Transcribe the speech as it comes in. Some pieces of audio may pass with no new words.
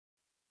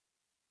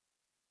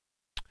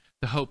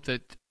the hope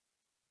that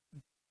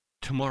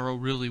tomorrow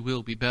really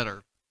will be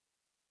better.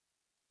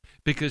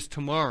 Because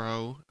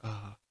tomorrow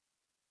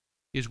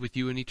is with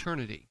you in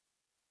eternity.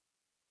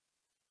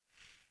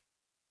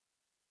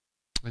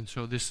 And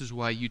so this is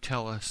why you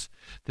tell us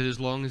that as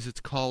long as it's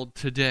called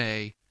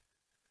today,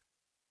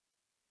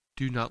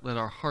 do not let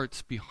our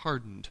hearts be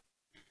hardened.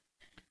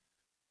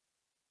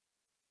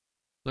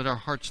 Let our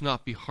hearts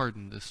not be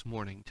hardened this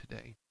morning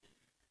today.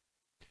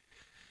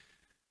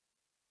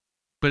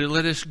 But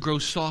let us grow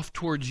soft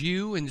towards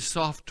you and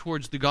soft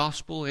towards the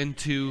gospel and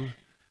to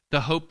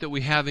the hope that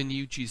we have in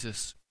you,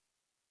 Jesus.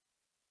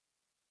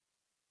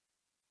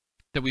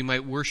 That we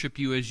might worship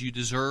you as you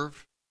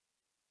deserve.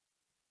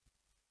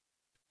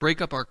 Break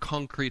up our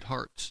concrete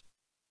hearts.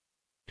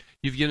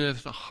 You've given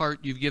us a heart,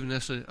 you've given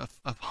us a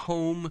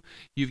home,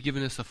 you've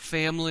given us a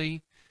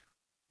family,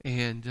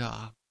 and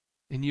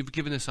you've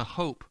given us a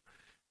hope.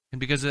 And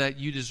because of that,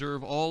 you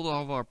deserve all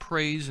of our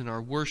praise and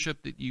our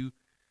worship that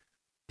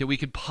we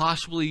could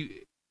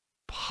possibly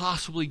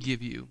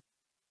give you.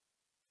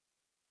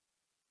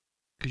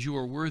 Because you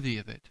are worthy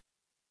of it.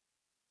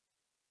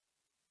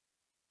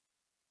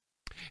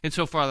 And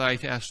so, Father, I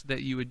ask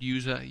that you would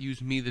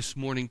use me this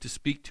morning to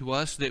speak to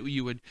us, that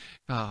you would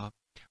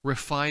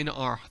refine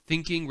our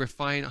thinking,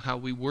 refine how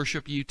we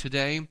worship you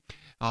today,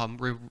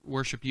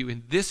 worship you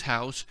in this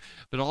house,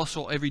 but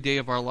also every day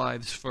of our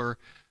lives, for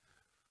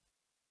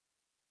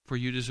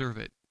you deserve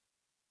it.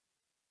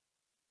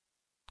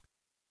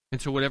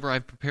 And so whatever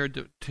I've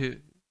prepared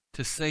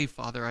to say,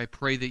 Father, I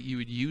pray that you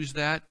would use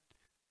that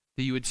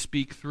you would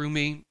speak through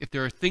me. If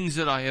there are things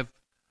that I have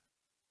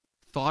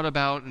thought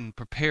about and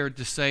prepared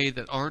to say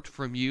that aren't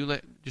from you,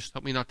 just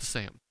help me not to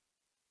say them.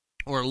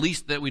 Or at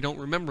least that we don't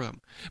remember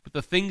them. But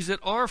the things that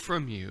are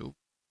from you,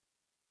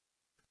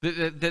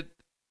 that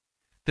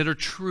are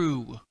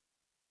true,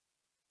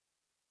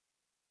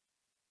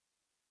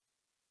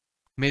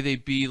 may they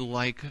be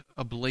like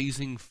a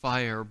blazing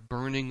fire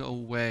burning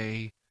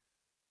away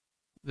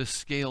the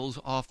scales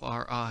off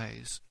our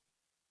eyes,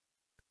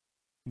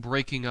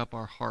 breaking up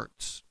our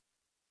hearts,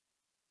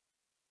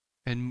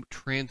 and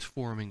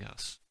transforming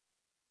us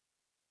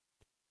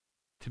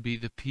to be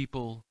the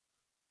people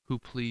who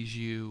please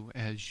you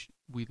as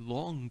we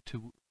long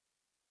to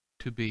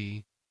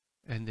be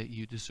and that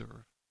you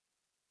deserve.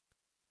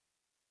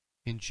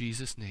 In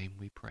Jesus' name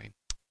we pray.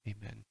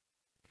 Amen.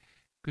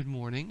 Good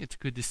morning. It's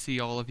good to see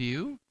all of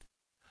you.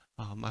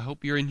 I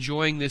hope you're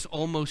enjoying this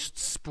almost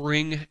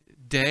spring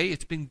day.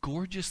 It's been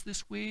gorgeous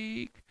this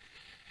week.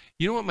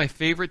 You know what my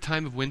favorite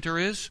time of winter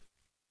is?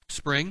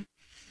 Spring.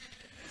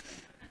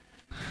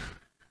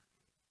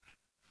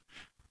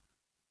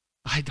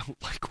 I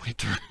don't like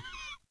winter.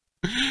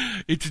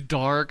 It's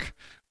dark,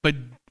 but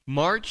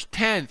March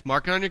 10th,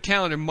 mark it on your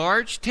calendar,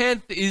 March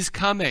 10th is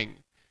coming.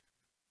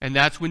 And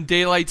that's when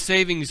daylight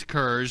savings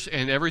occurs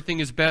and everything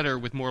is better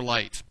with more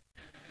light.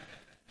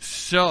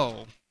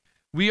 So,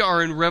 we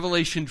are in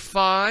Revelation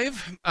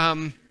 5.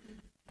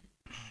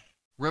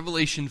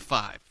 Revelation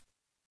 5. If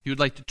you would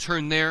like to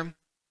turn there.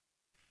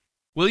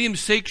 William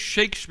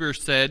Shakespeare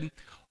said,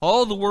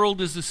 "All the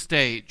world is a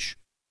stage.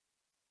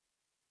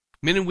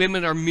 Men and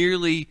women are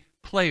merely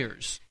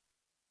players.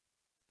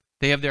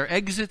 They have their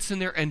exits and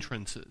their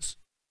entrances.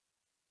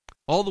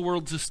 All the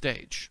world's a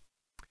stage."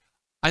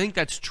 I think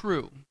that's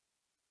true.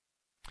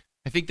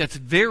 I think that's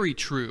very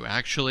true,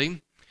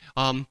 actually.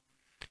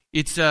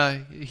 It's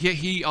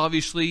he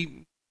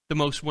obviously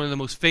one of the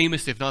most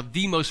famous, if not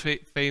the most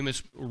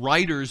famous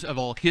writers of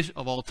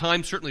all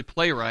time, certainly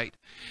playwright.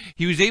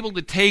 He was able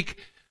to take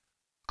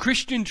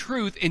Christian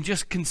truth and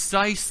just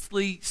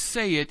concisely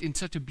say it in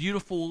such a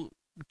beautiful,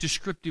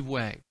 descriptive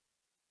way.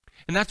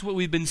 And that's what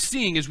we've been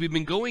seeing as we've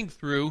been going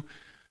through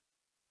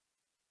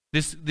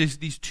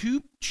these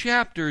two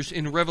chapters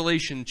in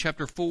Revelation,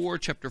 chapter 4,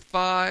 chapter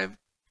 5.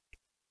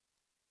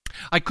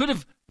 I could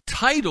have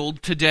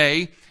titled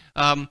today,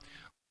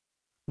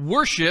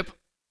 Worship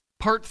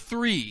Part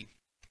 3.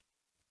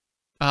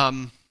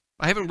 I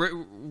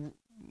haven't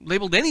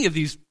labeled any of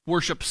these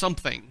worship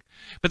something,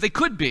 but they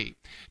could be.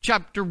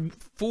 Chapter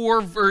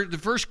 4, the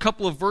first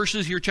couple of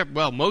verses here,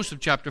 most of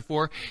chapter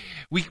 4,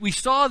 we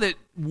saw that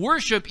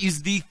worship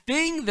is the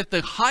thing that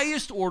the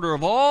highest order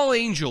of all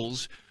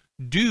angels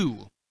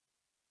do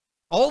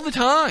all the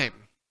time.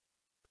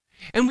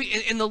 And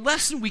the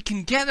lesson we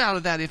can get out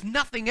of that, if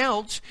nothing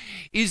else,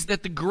 is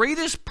that the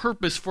greatest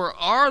purpose for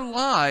our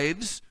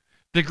lives,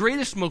 the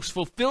greatest, most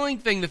fulfilling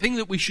thing, the thing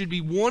that we should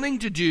be wanting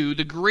to do,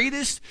 the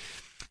greatest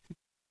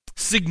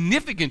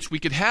significance we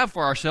could have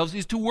for ourselves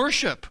is to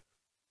worship.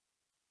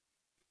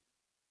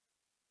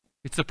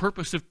 It's the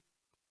purpose of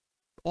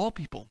all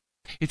people.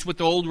 It's what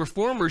the old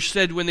reformers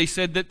said when they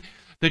said that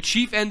the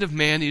chief end of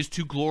man is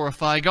to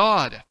glorify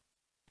God.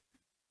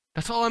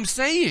 That's all I'm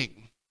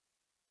saying.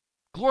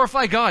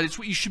 Glorify God. It's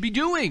what you should be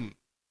doing.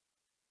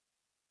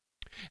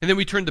 And then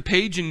we turned the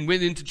page and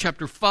went into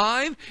chapter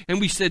 5,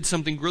 and we said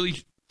something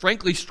really,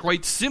 frankly,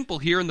 quite simple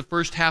here in the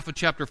first half of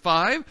chapter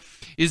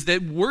 5, is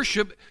that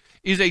worship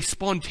is a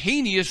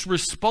spontaneous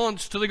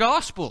response to the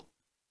gospel.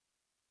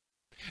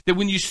 That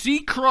when you see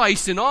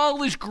Christ in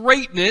all his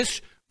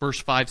greatness, verse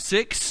 5,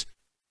 6,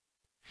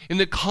 in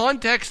the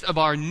context of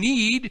our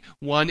need,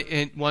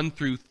 1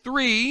 through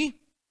 3,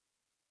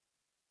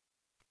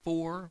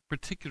 4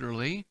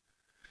 particularly,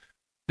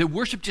 that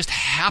worship just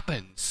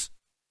happens.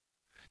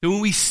 That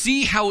when we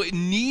see how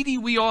needy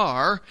we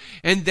are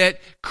and that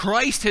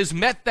Christ has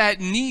met that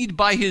need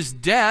by his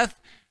death,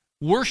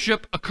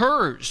 worship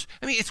occurs.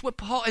 I mean, it's what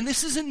Paul, and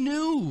this isn't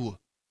new.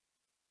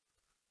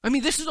 I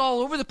mean, this is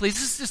all over the place.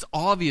 This is just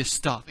obvious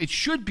stuff. It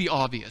should be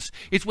obvious.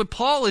 It's what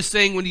Paul is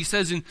saying when he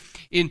says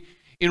in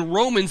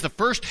Romans, the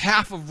first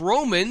half of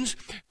Romans,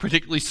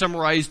 particularly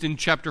summarized in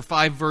chapter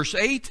 5, verse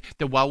 8,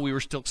 that while we were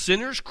still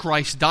sinners,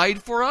 Christ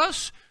died for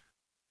us,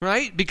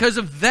 right? Because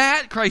of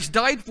that, Christ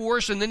died for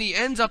us, and then he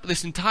ends up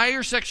this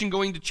entire section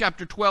going to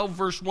chapter 12,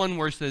 verse 1,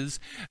 where it says,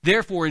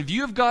 therefore, in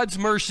view of God's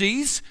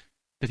mercies,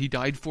 that he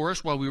died for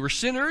us while we were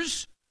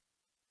sinners,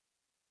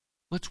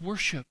 let's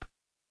worship.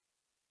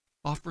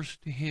 Offers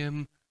to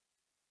him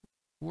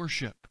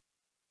worship.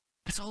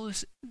 That's all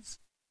this is.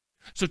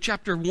 So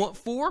chapter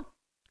 4,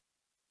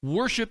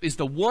 worship is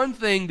the one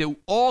thing that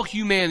all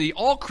humanity,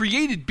 all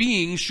created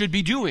beings should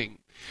be doing.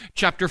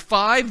 Chapter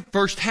 5,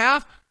 first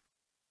half,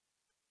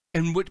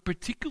 and what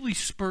particularly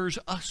spurs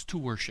us to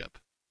worship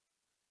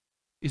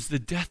is the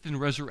death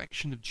and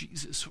resurrection of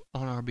Jesus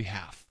on our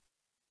behalf.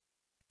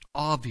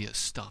 Obvious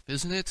stuff,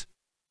 isn't it?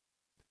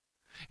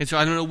 And so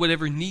I don't know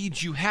whatever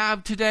needs you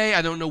have today.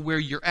 I don't know where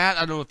you're at.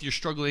 I don't know if you're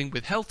struggling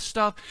with health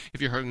stuff, if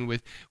you're struggling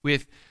with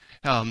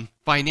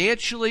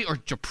financially or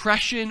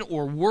depression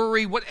or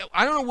worry.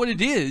 I don't know what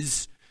it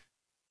is.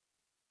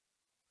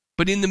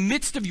 But in the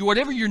midst of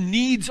whatever your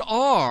needs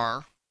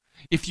are,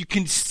 if you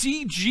can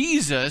see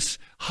Jesus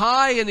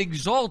high and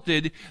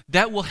exalted,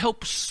 that will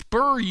help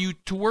spur you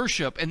to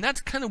worship. And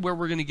that's kind of where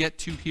we're going to get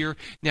to here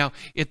now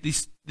at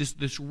this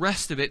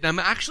rest of it. And I'm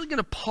actually going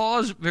to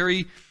pause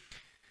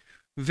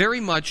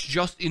very much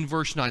just in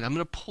verse 9. I'm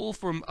going to pull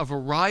from a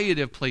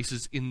variety of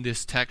places in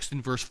this text,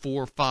 in verse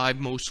 4, 5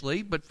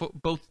 mostly, but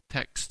both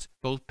texts,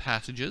 both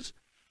passages,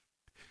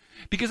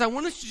 because I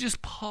want us to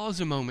just pause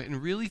a moment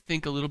and really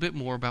think a little bit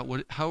more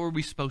about how are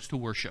we supposed to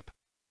worship.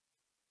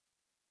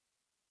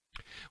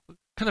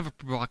 Kind of a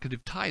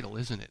provocative title,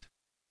 isn't it?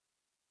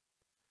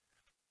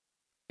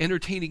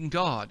 Entertaining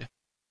God.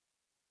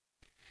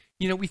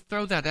 You know, we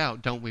throw that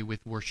out, don't we,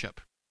 with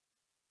worship?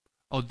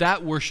 Oh,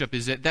 that worship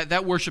is it.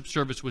 That worship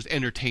service was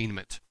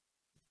entertainment.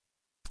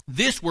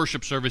 This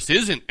worship service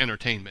isn't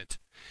entertainment.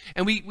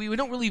 And we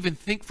don't really even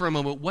think for a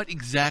moment what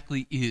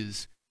exactly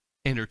is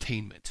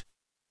entertainment.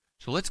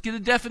 So let's get a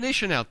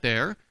definition out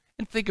there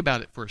and think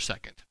about it for a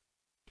second.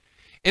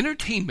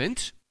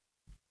 Entertainment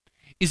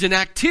is an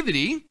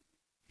activity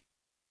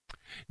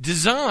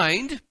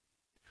designed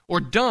or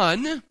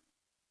done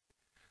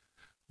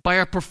by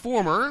a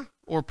performer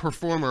or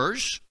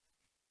performers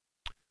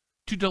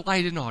to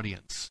delight an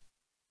audience.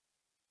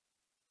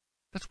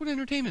 That's what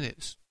entertainment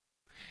is.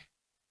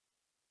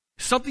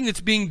 Something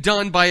that's being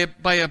done by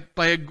a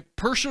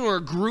person or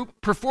a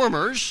group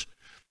performers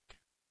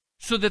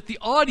so that the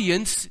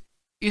audience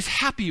is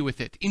happy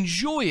with it,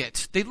 enjoy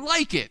it, they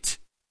like it.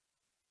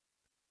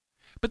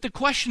 But the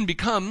question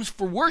becomes,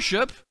 for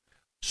worship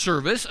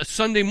service, a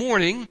Sunday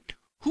morning,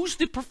 who's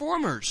the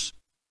performers?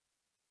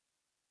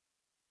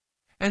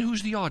 And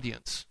who's the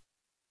audience?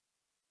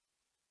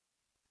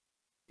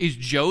 Is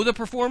Joe the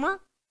performer?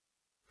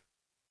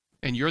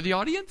 And you're the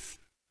audience?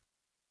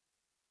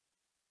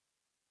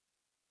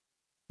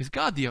 Is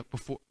God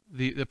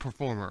the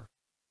performer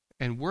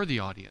and we're the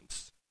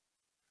audience?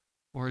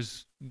 Or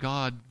is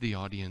God the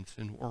audience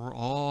and we're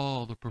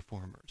all the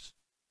performers?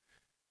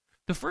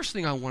 The first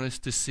thing I want us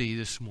to see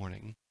this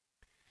morning,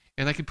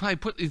 and I could probably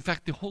put, in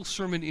fact, the whole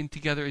sermon in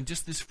together in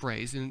just this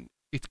phrase, and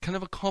it's kind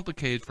of a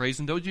complicated phrase,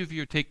 and those of you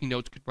who are taking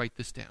notes could write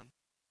this down.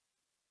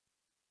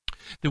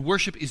 The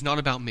worship is not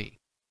about me,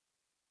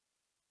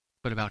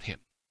 but about him.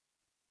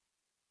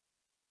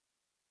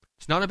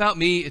 It's not about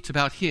me, it's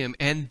about him,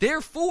 and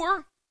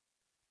therefore,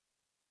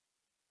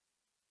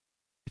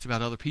 it's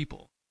about other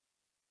people.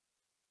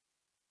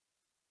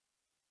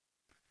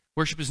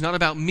 Worship is not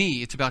about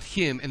me, it's about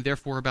him, and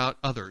therefore about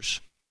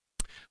others.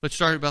 Let's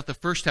start about the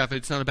first half.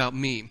 It's not about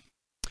me.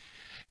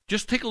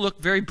 Just take a look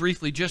very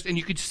briefly, and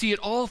you can see it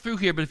all through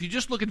here, but if you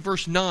just look at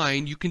verse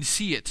 9, you can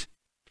see it.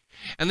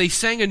 And they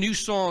sang a new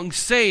song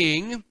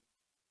saying,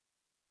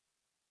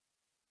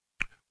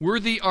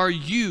 "Worthy are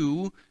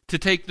you to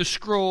take the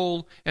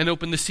scroll and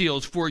open the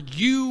seals, for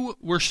you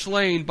were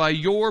slain by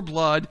your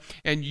blood,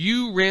 and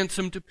you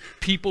ransomed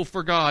people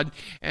for God,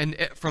 and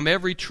from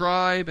every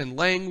tribe and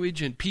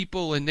language and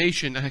people and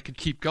nation." And I could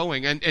keep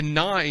going. And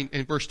 9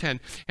 in verse 10,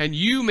 "And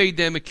you made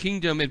them a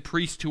kingdom and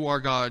priests to our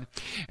God,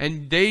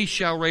 and they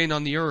shall reign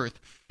on the earth."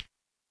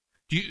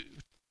 You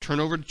turn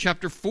over to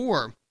chapter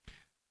 4.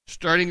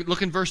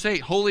 Look in verse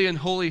 8. "Holy and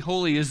holy,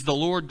 holy is the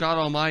Lord God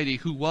Almighty,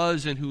 who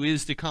was and who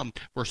is to come."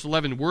 Verse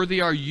 11. "Worthy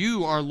are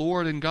you, our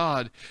Lord and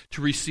God, to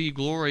receive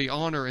glory,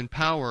 honor, and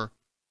power."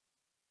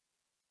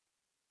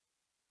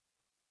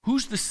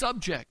 Who's the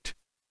subject?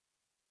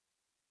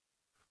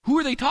 Who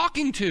are they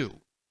talking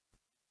to?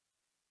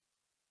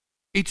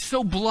 It's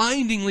so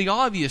blindingly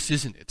obvious,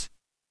 isn't it?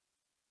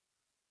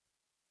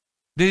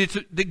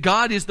 That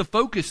God is the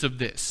focus of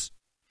this.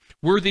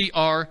 Worthy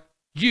are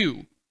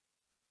you.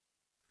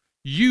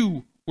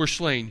 You were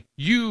slain.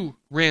 You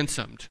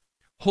ransomed.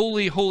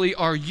 Holy, holy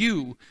are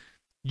you.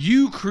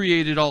 You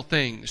created all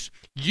things.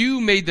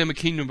 You made them a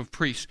kingdom of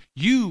priests.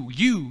 You.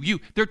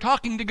 They're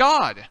talking to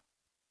God.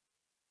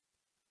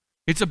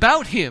 It's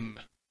about Him.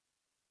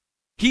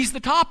 He's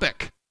the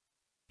topic.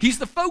 He's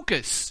the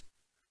focus.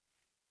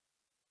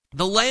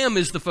 The Lamb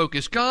is the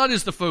focus. God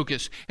is the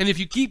focus. And if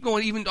you keep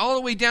going even all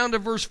the way down to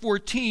verse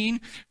 13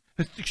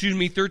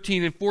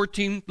 and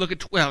 14, look at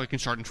 12. We can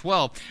start in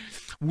 12.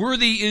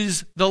 Worthy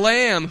is the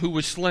Lamb who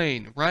was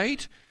slain,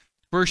 right?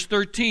 Verse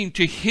 13,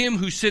 to Him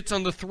who sits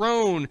on the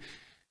throne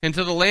and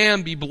to the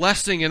Lamb be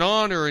blessing and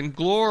honor and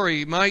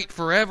glory, might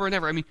forever and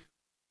ever. I mean,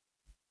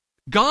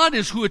 God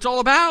is who it's all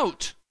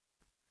about.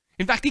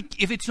 In fact,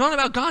 if it's not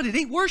about God, it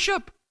ain't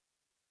worship.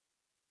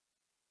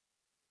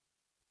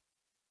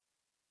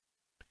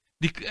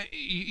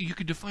 You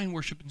could define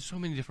worship in so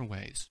many different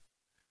ways.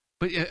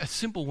 But a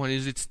simple one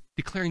is it's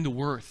declaring the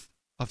worth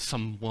of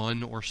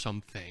someone or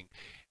something.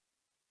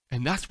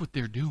 And that's what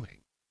they're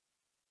doing.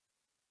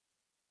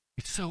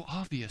 It's so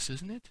obvious,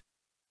 isn't it?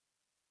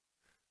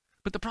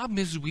 But the problem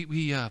is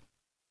we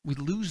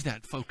lose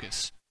that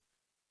focus.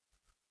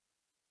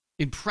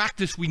 In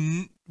practice,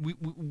 we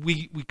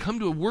come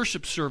to a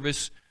worship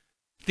service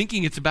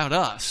thinking it's about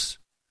us.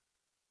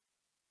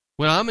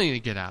 What am I going to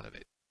get out of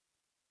it?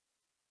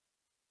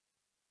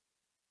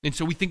 And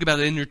so we think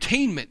about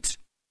entertainment.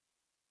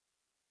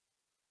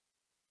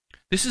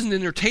 This isn't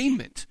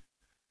entertainment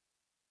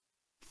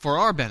for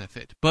our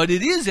benefit, but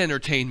it is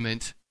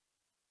entertainment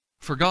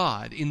for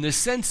God in the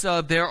sense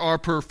of there are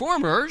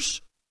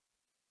performers.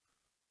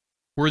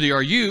 Worthy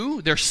are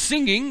you. They're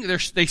singing.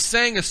 They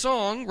sang a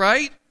song,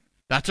 right?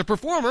 That's a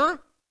performer.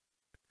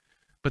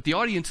 But the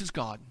audience is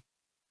God.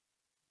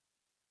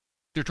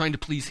 They're trying to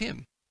please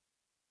Him.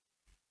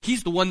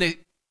 He's the one that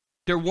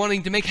they're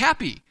wanting to make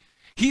happy.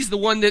 He's the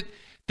one that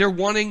they're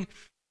wanting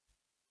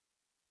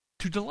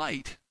to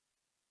delight.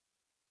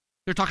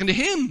 They're talking to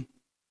Him.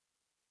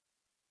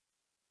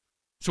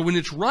 So when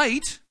it's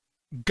right,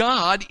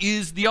 God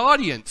is the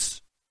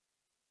audience.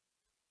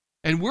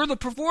 And we're the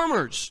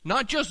performers,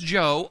 not just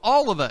Joe,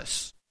 all of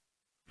us.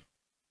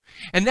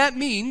 And that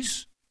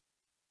means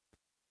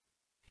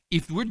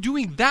if we're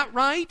doing that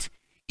right,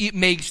 it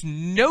makes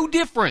no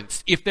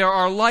difference if there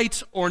are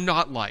lights or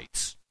not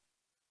lights.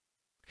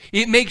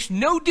 It makes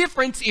no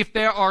difference if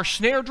there are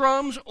snare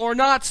drums or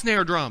not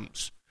snare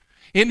drums.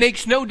 It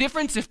makes no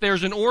difference if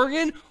there's an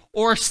organ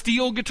or a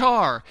steel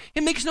guitar.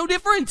 It makes no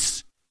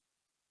difference.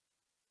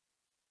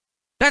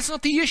 That's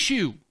not the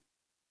issue.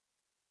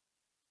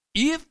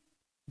 If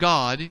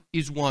God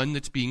is one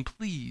that's being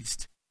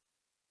pleased.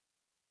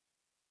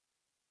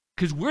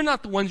 Because we're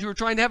not the ones who are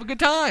trying to have a good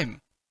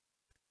time.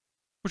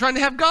 We're trying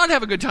to have God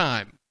have a good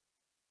time.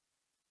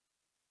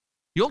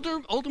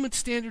 The ultimate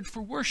standard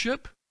for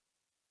worship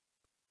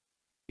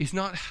is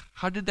not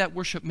how did that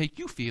worship make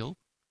you feel,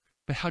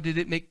 but how did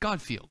it make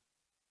God feel?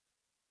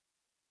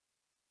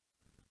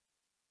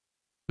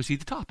 Was He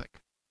the topic?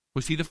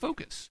 Was He the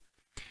focus?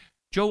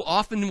 Joe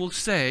often will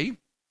say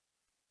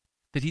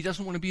that he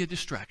doesn't want to be a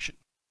distraction.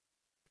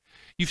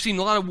 You've seen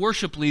a lot of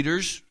worship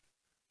leaders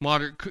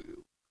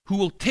who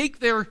will take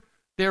their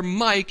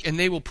mic and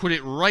they will put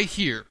it right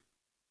here.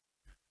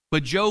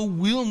 But Joe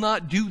will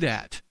not do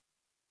that.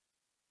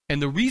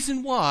 And the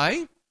reason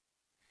why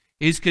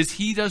is because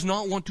he does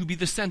not want to be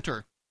the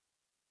center.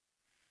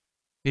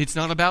 It's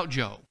not about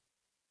Joe.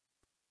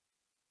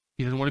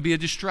 He doesn't want to be a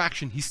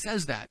distraction. He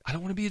says that. I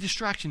don't want to be a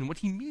distraction. And what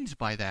he means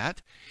by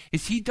that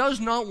is he does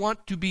not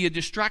want to be a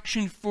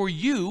distraction for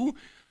you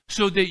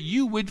so that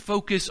you would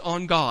focus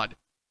on God.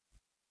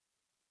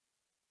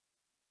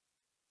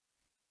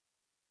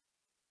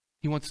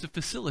 He wants to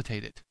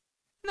facilitate it.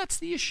 And that's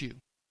the issue.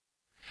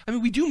 I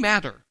mean, we do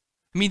matter.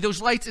 I mean,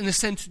 those lights, in a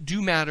sense,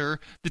 do matter.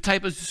 The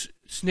type of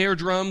snare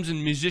drums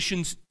and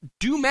musicians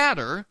do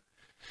matter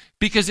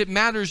because it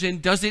matters in,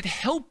 does it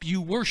help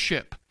you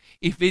worship?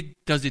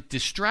 Does it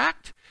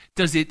distract?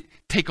 Does it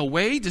take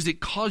away? Does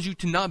it cause you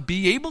to not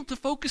be able to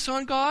focus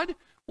on God?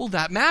 Well,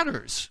 that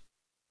matters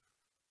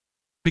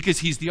because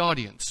He's the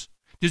audience.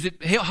 Does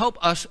it help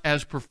us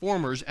as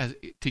performers,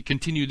 to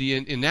continue the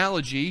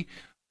analogy,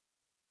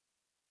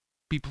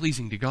 be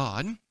pleasing to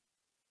God?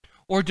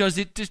 Or does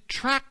it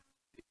detract?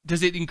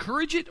 Does it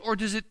encourage it or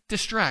does it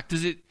distract?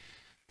 Does it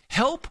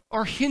help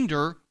or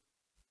hinder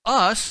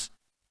us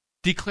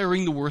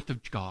declaring the worth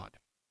of God?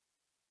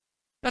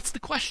 That's the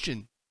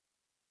question.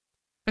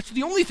 That's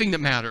the only thing that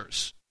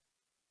matters.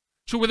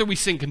 So whether we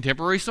sing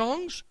contemporary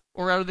songs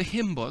or out of the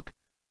hymn book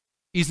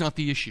is not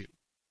the issue.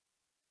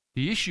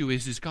 The issue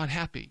is God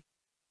happy?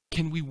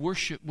 Can we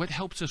worship? What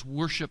helps us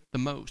worship the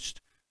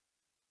most?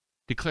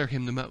 Declare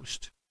Him the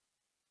most.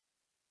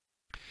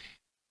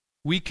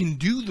 We can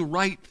do the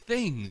right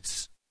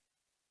things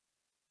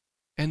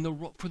and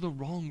for the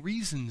wrong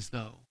reasons,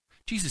 though.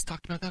 Jesus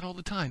talked about that all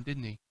the time,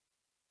 didn't He?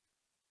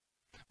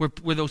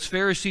 where those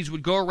Pharisees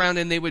would go around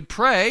and they would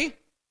pray,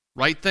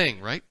 right thing,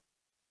 right?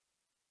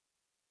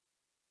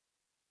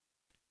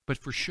 But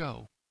for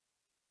show,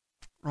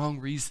 wrong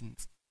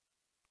reasons.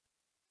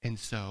 And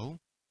so,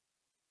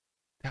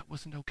 that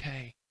wasn't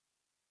okay.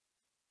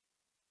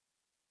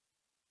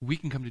 We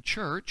can come to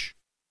church,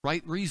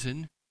 right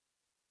reason,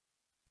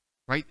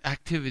 right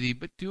activity,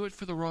 but do it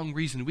for the wrong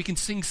reason. We can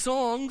sing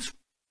songs,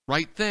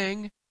 right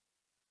thing,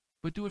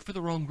 but do it for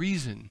the wrong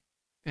reason,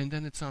 and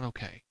then it's not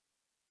okay.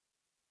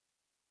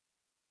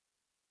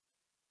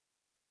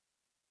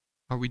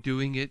 Are we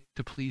doing it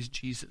to please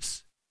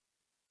Jesus?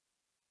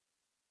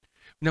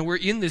 Now, we're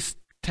in this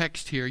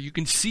text here. You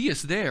can see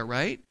us there,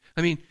 right?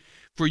 I mean,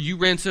 for you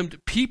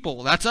ransomed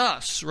people, that's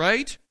us,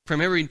 right? From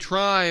every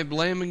tribe,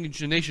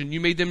 language, and nation, you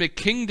made them a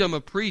kingdom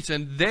of priests,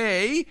 and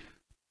they...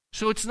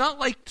 So it's not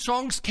like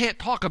songs can't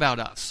talk about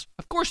us.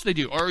 Of course they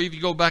do. Or if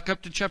you go back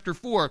up to chapter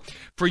 4,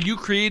 for you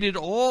created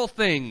all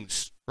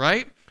things,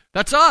 right?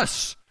 That's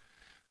us.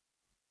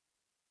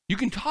 You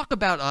can talk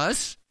about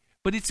us,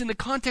 but it's in the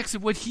context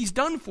of what he's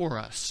done for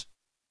us.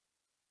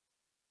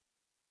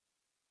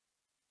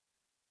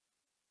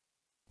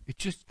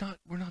 It's just not,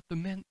 we're not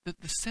the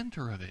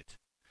center of it.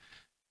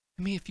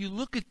 I mean, if you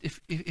look at,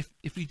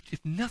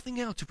 if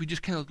nothing else, if we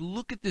just kind of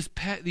look at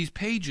these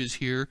pages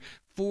here,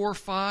 4,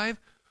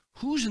 5,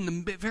 who's in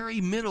the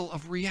very middle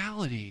of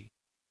reality?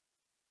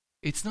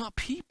 It's not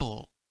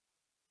people.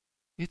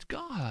 It's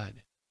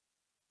God.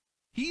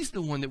 He's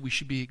the one that we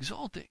should be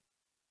exalting.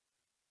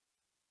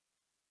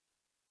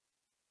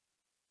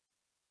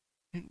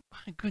 And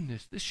my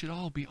goodness, this should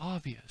all be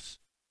obvious.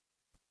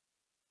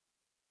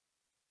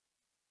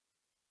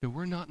 That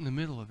we're not in the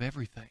middle of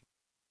everything.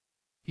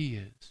 He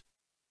is.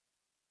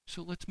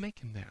 So let's make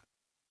him that.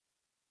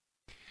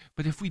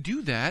 But if we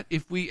do that,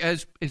 if we,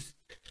 as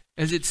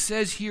it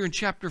says here in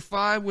chapter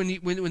 5, when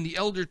the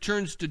elder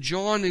turns to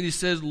John and he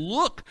says,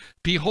 "Look,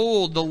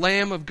 behold, the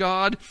Lamb of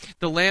God,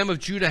 the Lamb of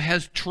Judah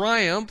has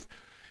triumphed."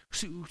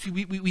 So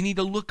we need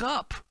to look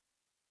up.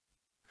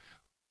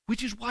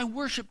 Which is why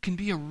worship can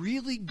be a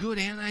really good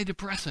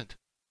antidepressant.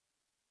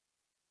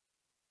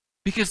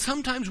 Because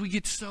sometimes we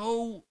get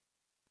so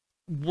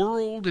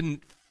world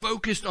and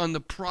focused on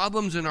the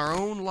problems in our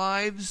own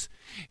lives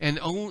and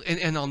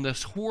on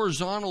this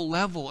horizontal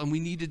level, and we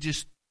need to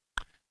just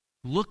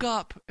look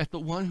up at the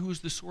one who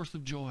is the source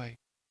of joy,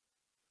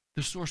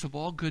 the source of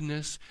all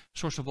goodness,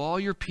 source of all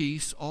your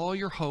peace, all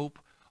your hope,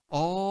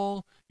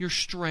 all your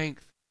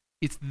strength.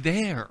 It's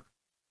there.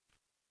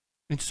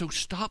 And so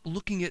stop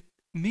looking at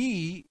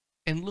me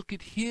and look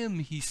at him,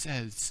 he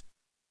says.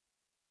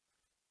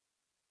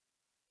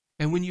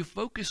 And when you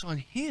focus on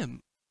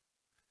him,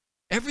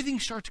 everything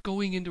starts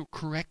going into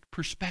correct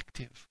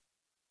perspective.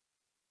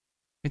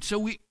 And so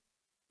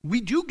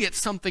we do get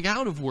something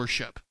out of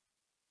worship.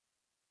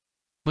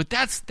 But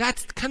that's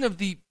kind of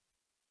the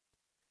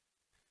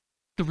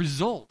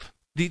result.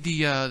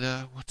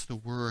 The what's the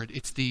word?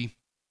 It's the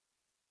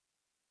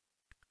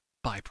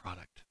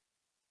byproduct.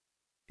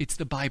 It's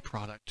the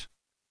byproduct.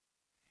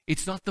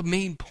 It's not the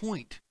main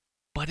point,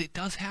 but it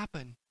does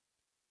happen.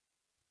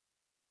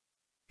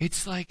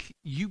 It's like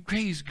you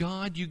praise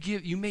God,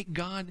 you make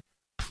God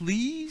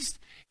pleased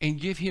and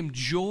give him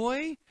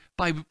joy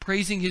by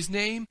praising his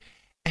name,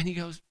 and he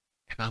goes,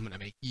 "And I'm going to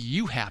make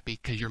you happy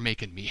because you're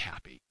making me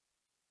happy."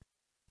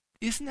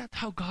 Isn't that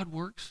how God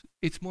works?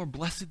 It's more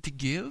blessed to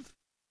give,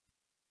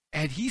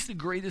 and he's the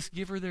greatest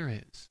giver there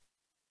is.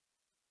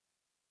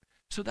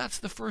 So that's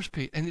the first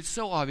page, and it's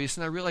so obvious,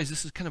 and I realize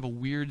this is kind of a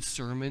weird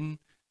sermon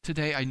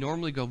today. I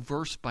normally go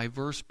verse by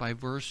verse by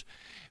verse,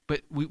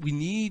 but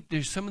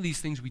there's some of these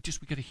things we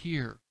got to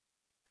hear.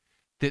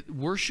 That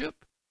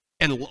worship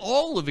and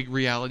all of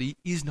reality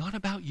is not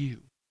about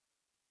you.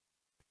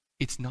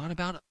 It's not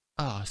about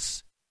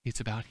us. It's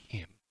about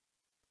him.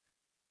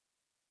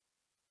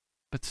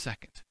 But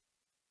second,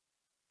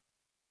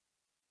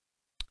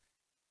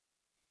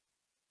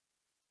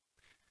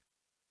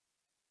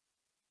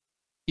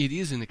 it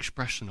is an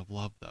expression of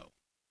love, though.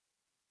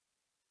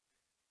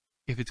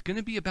 If it's going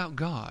to be about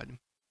God,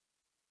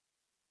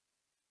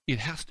 it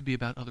has to be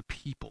about other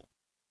people.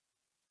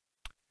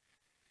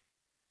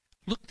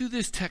 Look through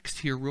this text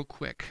here real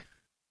quick.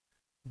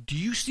 Do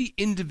you see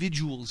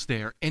individuals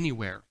there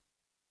anywhere?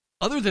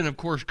 Other than, of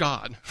course,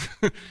 God.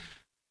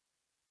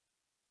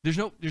 There's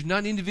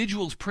not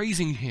individuals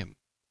praising him.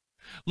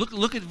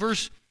 Look at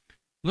verse.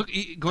 Look,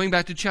 going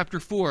back to chapter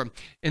 4,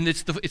 and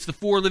it's the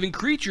 4 living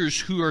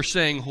creatures who are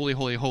saying, "Holy,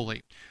 holy,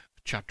 holy."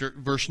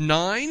 Verse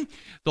 9,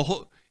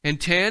 and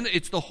 10,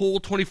 it's the whole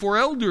 24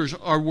 elders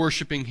are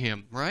worshiping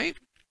him, right?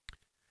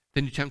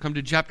 Then you come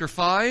to chapter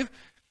 5,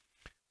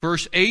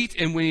 verse 8,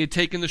 and when he had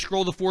taken the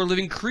scroll, the 4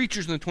 living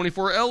creatures and the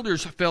 24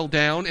 elders fell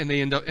down, and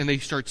they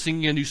start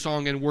singing a new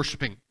song and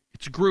worshiping.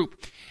 It's a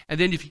group. And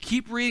then if you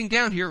keep reading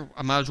down here,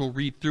 I might as well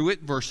read through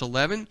it. Verse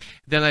 11,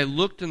 then I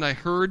looked and I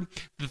heard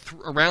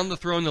around the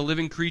throne the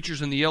living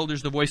creatures and the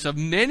elders the voice of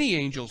many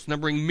angels,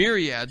 numbering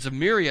myriads of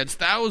myriads,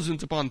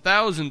 thousands upon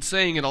thousands,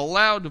 saying in a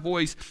loud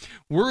voice,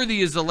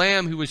 "Worthy is the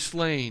Lamb who was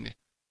slain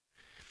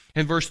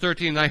In verse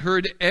 13, and I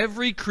heard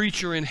every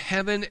creature in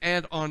heaven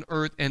and on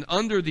earth and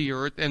under the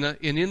earth and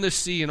in the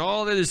sea and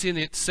all that is in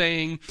it,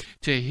 saying,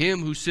 to him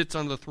who sits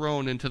on the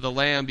throne and to the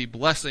Lamb be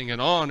blessing and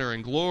honor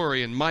and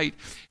glory and might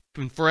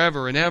and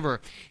forever and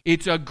ever.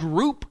 It's a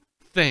group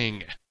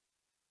thing.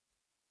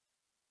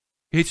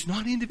 It's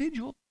not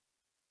individual.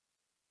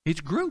 It's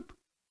group.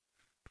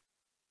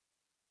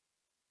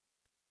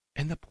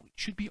 And the point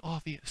should be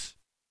obvious.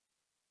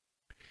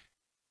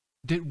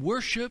 That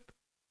worship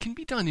can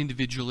be done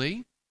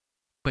individually,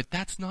 but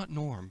that's not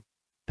norm.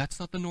 That's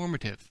not the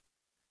normative.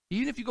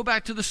 Even if you go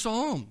back to the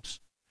Psalms,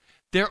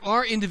 there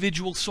are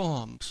individual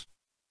psalms.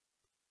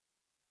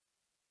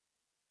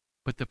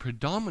 But the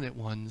predominant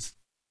ones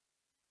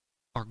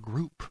are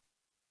group.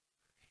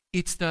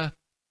 It's the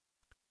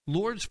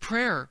Lord's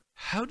Prayer.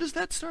 How does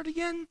that start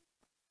again?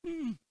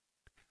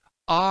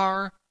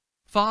 Our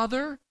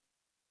Father.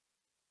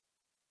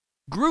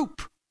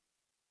 Group.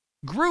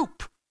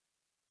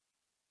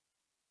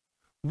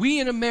 We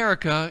in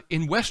America,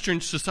 in Western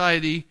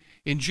society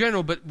in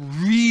general, but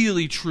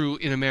really true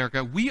in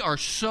America, we are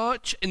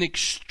such an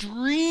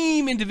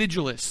extreme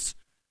individualists.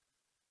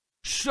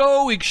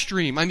 So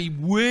extreme. I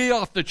mean, way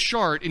off the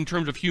chart in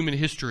terms of human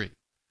history.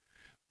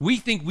 We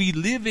think we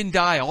live and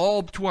die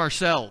all to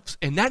ourselves,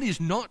 and that is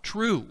not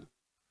true.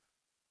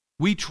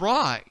 We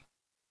try,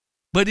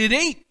 but it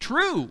ain't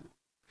true.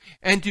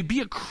 And to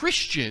be a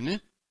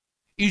Christian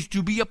is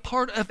to be a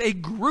part of a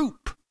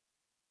group.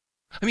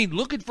 I mean,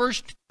 look at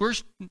verse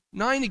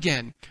 9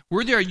 again.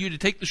 Worthy are you to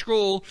take the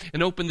scroll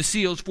and open the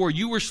seals, for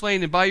you were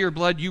slain, and by your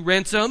blood you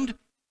ransomed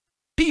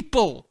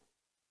people.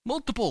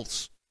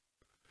 Multiples.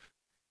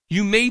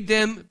 You made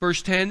them,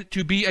 verse 10,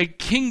 to be a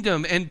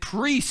kingdom and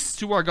priests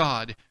to our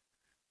God.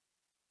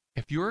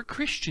 If you're a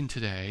Christian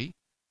today,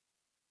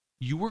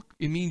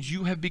 it means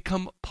you have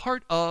become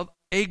part of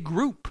a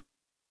group.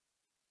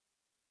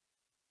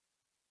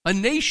 A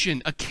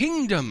nation, a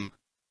kingdom.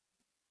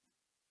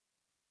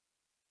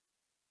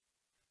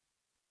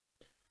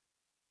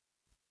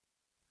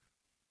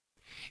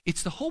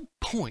 It's the whole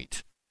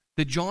point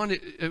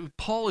that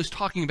Paul is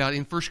talking about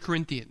in 1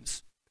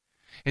 Corinthians.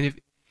 And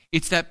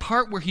it's that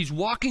part where he's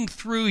walking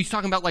through, he's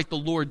talking about like the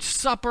Lord's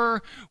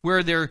Supper,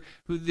 where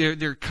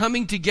they're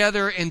coming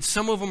together, and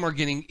some of them are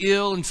getting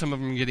ill and some of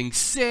them are getting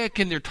sick,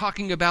 and they're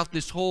talking about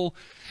this whole,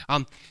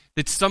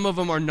 that some of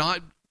them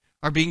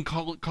are being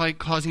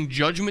causing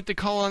judgment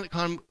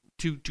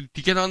to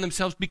get on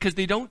themselves because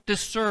they don't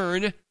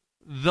discern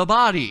the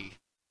body.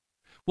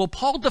 Well,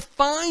 Paul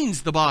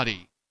defines the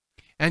body.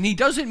 And he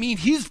doesn't mean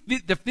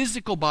the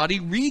physical body.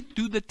 Read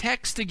through the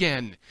text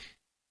again.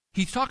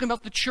 He's talking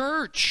about the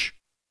church.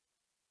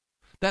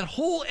 That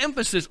whole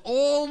emphasis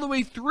all the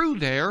way through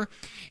there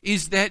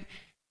is that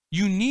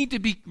you need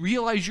to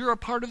realize you're a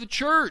part of the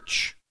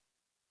church.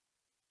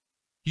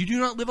 You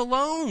do not live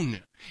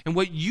alone. And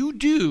what you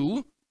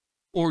do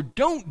or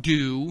don't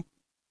do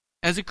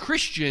as a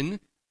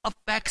Christian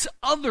affects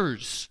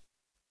others.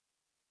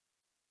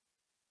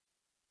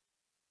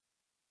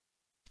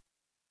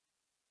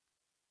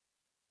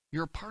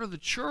 You're a part of the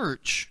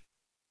church.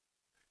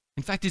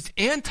 In fact, it's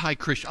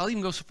anti-Christian. I'll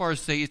even go so far as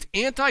to say it's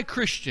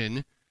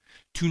anti-Christian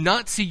to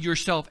not see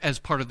yourself as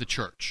part of the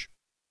church.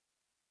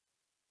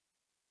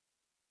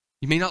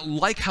 You may not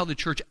like how the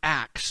church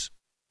acts.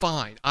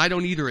 Fine. I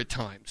don't either at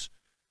times.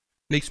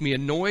 Makes me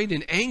annoyed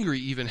and angry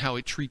even how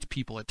it treats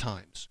people at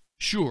times.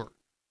 Sure.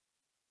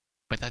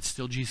 But that's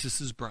still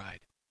Jesus'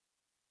 bride.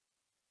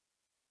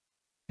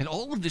 And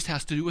all of this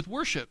has to do with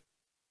worship.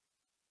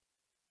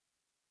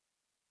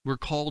 We're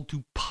called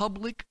to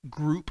public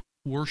group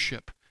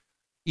worship.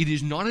 It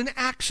is not an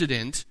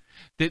accident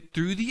that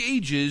through the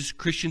ages,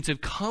 Christians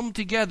have come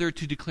together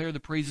to declare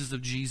the praises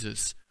of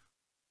Jesus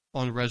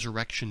on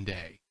Resurrection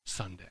Day,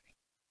 Sunday.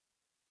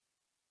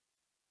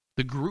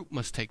 The group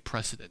must take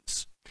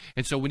precedence.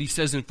 And so when he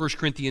says in 1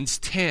 Corinthians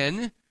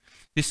 10,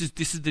 this is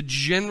the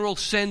general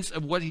sense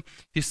of what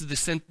this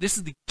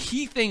is the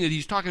key thing that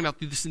he's talking about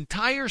through this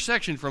entire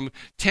section from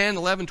 10,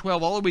 11,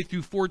 12, all the way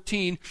through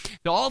 14.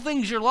 That all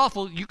things are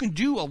lawful. You can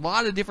do a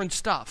lot of different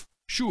stuff,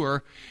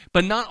 sure,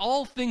 but not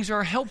all things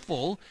are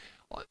helpful.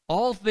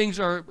 All things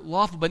are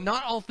lawful, but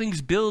not all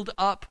things build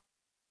up.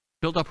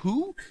 Build up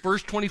who?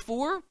 Verse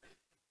 24?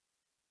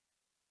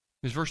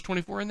 Is verse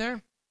 24 in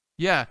there?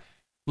 Yeah.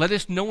 Let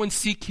us no one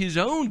seek his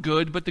own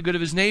good, but the good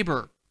of his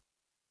neighbor.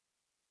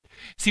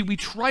 See, we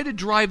try to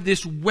drive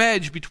this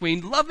wedge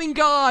between loving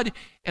God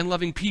and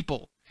loving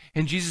people.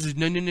 And Jesus says,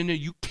 no,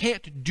 you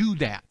can't do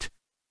that.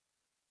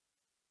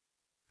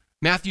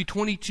 Matthew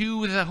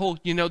 22, that whole,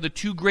 the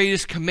two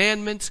greatest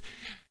commandments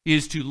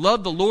is to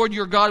love the Lord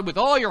your God with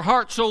all your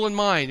heart, soul, and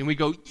mind. And we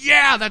go,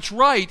 yeah, that's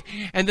right.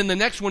 And then the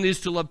next one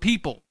is to love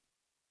people.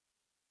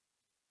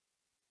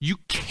 You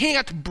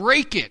can't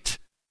break it.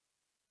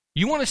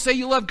 You want to say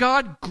you love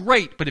God?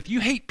 Great. But if you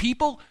hate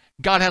people,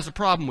 God has a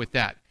problem with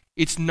that.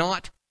 It's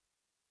not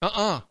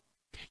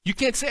You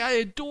can't say, I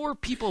adore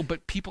people,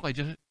 but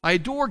I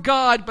adore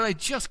God, but I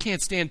just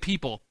can't stand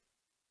people.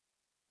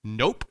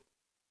 Nope.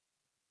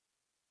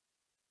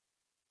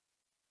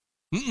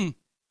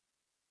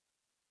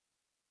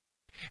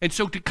 And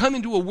so to come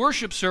into a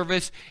worship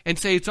service and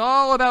say it's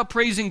all about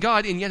praising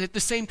God, and yet at the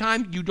same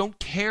time you don't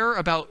care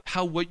about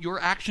how what your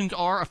actions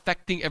are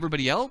affecting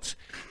everybody else,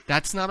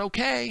 that's not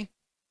okay.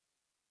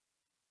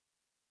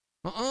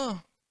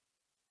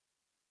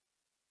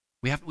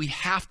 We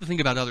have to think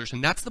about others,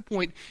 and that's the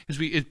point. As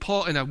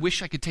Paul, and I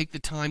wish I could take the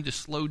time to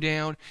slow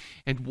down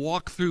and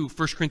walk through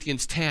 1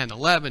 Corinthians 10,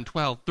 11,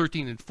 12,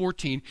 13, and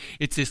 14.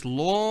 It's this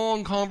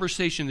long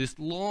conversation, this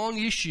long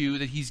issue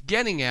that he's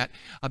getting at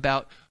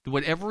about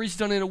whatever is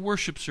done in a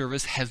worship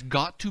service has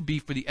got to be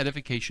for the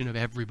edification of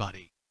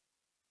everybody,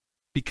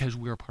 because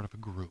we're a part of a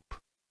group.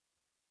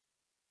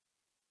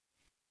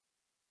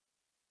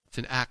 It's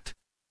an act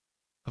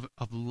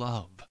of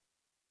love.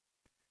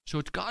 So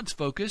it's God's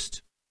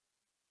focused.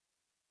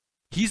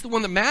 He's the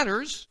one that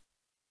matters.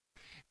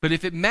 But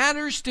if it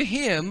matters to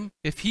him,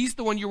 if he's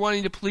the one you're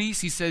wanting to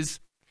please, he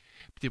says,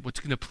 what's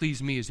going to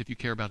please me is if you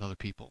care about other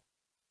people.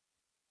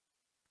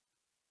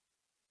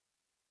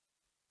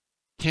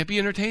 Can't be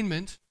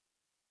entertainment,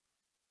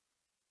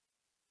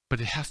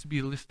 but it has to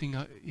be lifting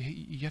up.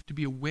 You have to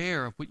be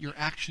aware of what your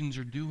actions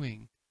are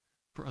doing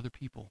for other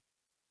people.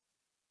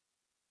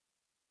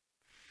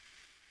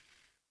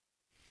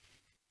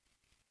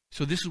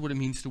 So this is what it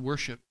means to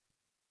worship.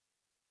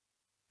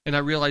 And I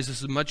realize this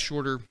is a much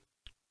shorter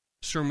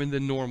sermon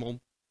than normal,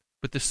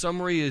 but the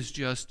summary is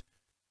just,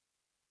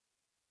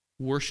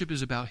 worship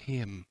is about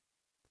him,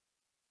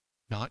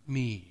 not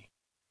me.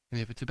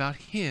 And if it's about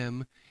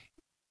him,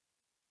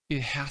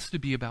 it has to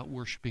be about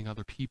worshiping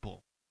other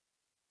people.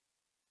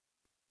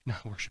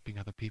 Not worshiping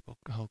other people.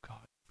 Oh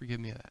God, forgive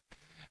me of that.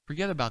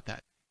 Forget about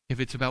that. If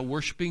it's about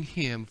worshiping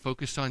him,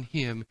 focused on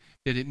him,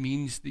 then it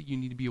means that you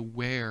need to be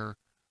aware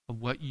of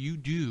what you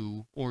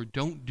do or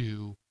don't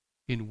do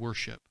in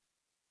worship.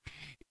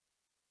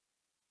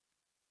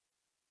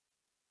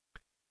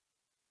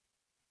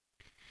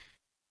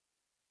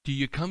 Do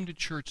you come to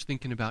church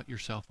thinking about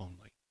yourself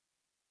only?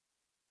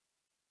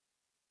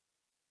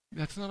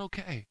 That's not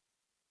okay.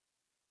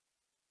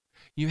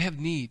 You have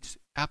needs,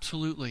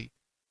 absolutely.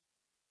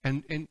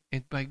 And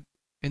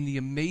the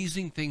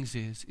amazing things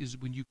is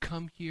when you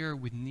come here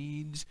with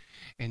needs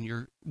and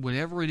your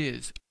whatever it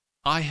is,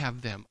 I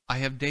have them. I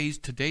have days,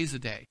 today's a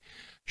day.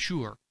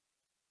 Sure.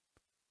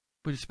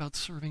 But it's about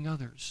serving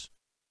others.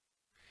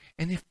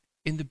 And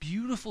the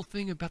beautiful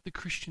thing about the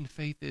Christian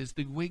faith is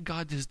the way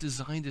God has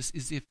designed us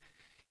is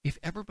if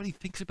everybody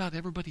thinks about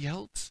everybody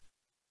else,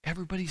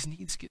 everybody's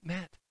needs get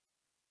met.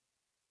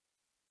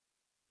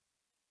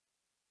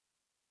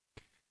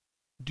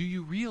 Do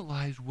you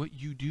realize what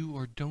you do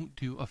or don't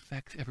do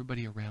affects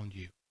everybody around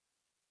you?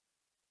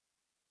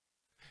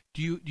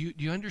 Do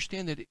you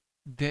understand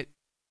that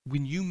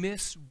when you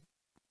miss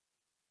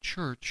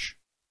church,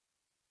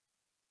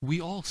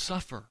 we all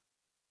suffer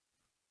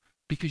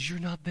because you're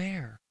not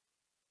there?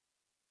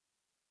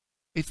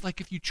 It's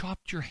like if you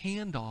chopped your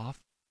hand off,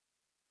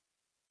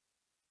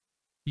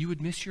 you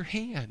would miss your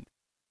hand.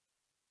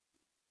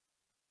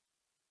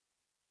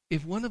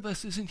 If one of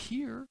us isn't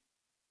here,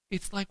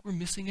 it's like we're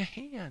missing a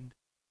hand.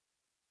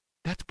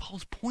 That's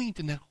Paul's point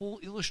in that whole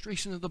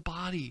illustration of the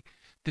body,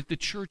 that the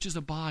church is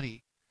a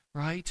body,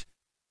 right?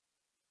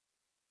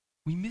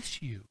 We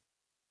miss you.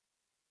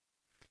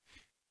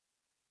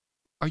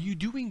 Are you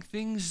doing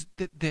things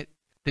that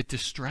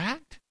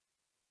distract?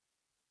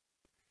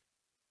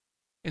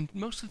 And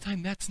most of the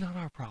time, that's not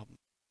our problem.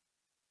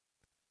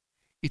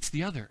 It's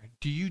the other.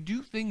 Do you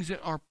do things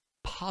that are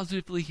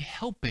positively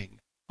helping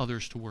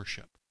others to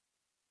worship?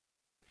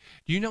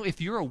 Do you know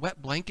if you're a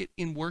wet blanket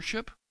in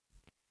worship,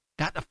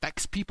 that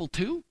affects people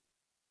too?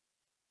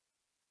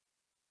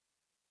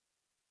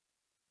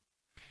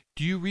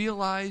 Do you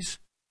realize,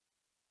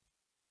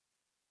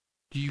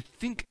 do you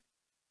think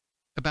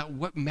about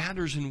what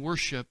matters in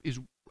worship is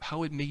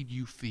how it made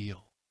you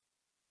feel?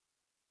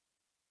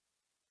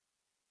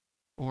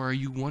 Or are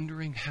you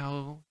wondering,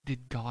 how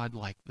did God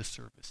like the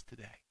service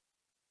today?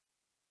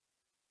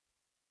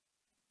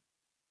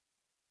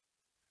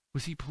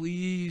 Was he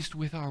pleased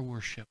with our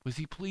worship? Was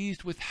he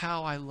pleased with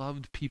how I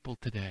loved people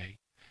today?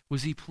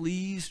 Was he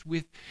pleased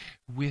with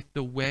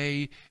the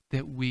way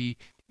that we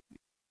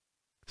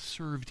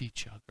served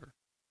each other?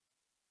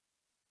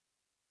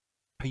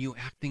 Are you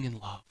acting in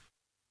love?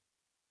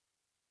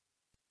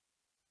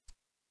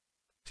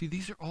 See,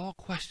 these are all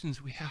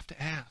questions we have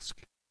to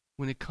ask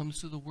when it comes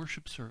to the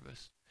worship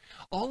service.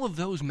 All of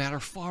those matter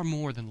far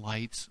more than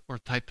lights or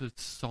type of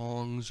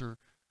songs. Or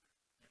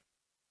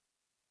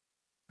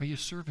are you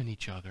serving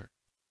each other?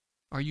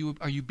 Are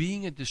you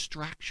being a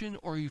distraction,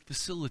 or are you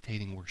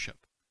facilitating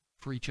worship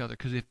for each other?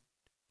 Because if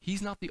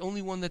he's not the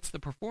only one that's the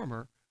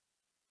performer,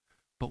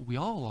 but we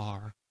all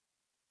are,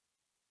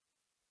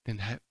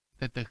 then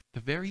the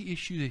very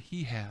issue that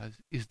he has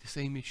is the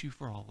same issue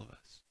for all of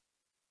us.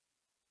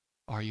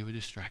 Are you a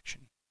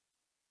distraction,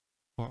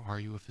 or are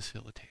you a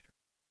facilitator?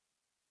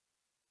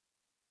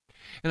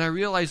 And I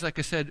realize, like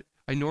I said,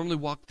 I normally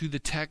walk through the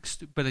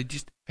text, but I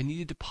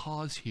needed to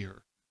pause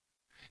here.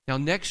 Now,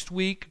 next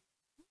week,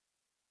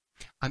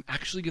 I'm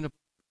actually going to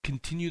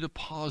continue to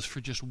pause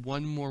for just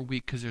one more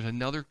week, because there's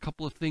another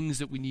couple of things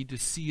that we need to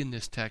see in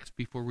this text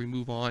before we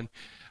move on.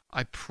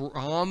 I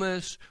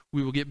promise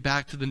we will get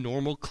back to the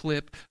normal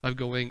clip of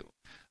going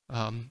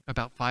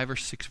about 5 or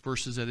 6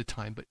 verses at a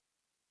time, but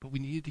we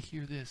needed to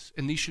hear this.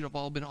 And these should have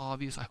all been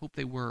obvious. I hope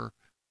they were.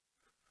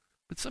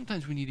 But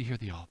sometimes we need to hear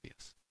the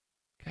obvious.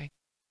 Okay?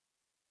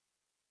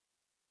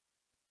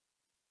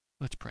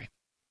 Let's pray.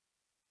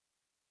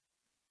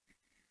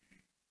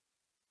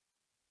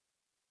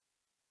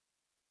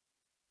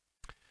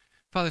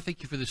 Father,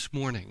 thank you for this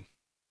morning.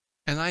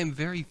 And I am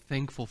very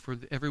thankful for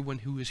everyone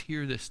who is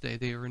here this day.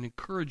 They are an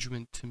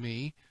encouragement to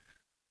me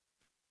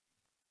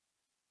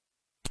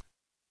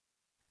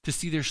to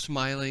see their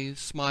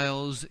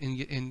smiles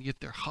and get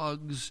their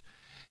hugs.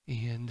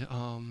 And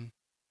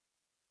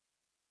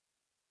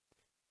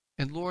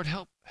Lord,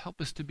 help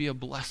us to be a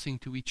blessing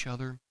to each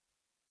other,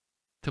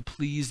 to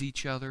please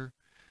each other,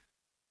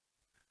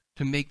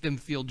 to make them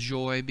feel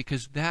joy,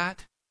 because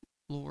that,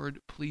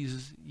 Lord,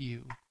 pleases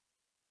you.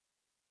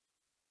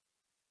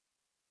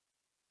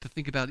 To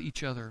think about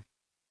each other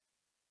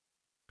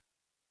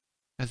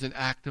as an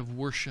act of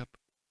worship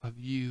of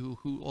you,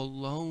 who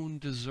alone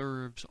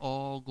deserves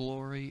all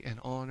glory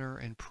and honor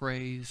and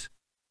praise.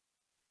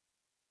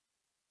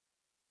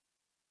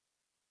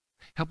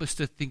 Help us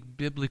to think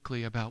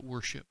biblically about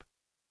worship,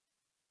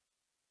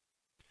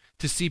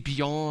 to see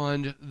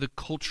beyond the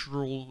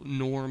cultural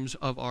norms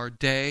of our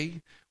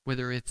day,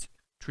 whether it's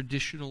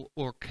traditional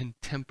or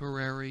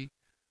contemporary,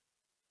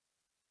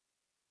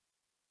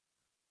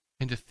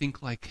 and to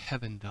think like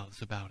heaven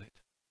does about it.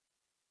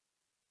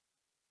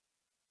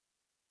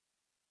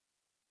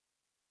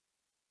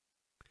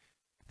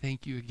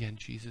 Thank you again,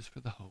 Jesus, for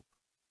the hope.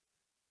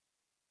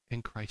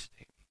 In Christ's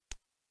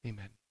name,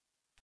 amen.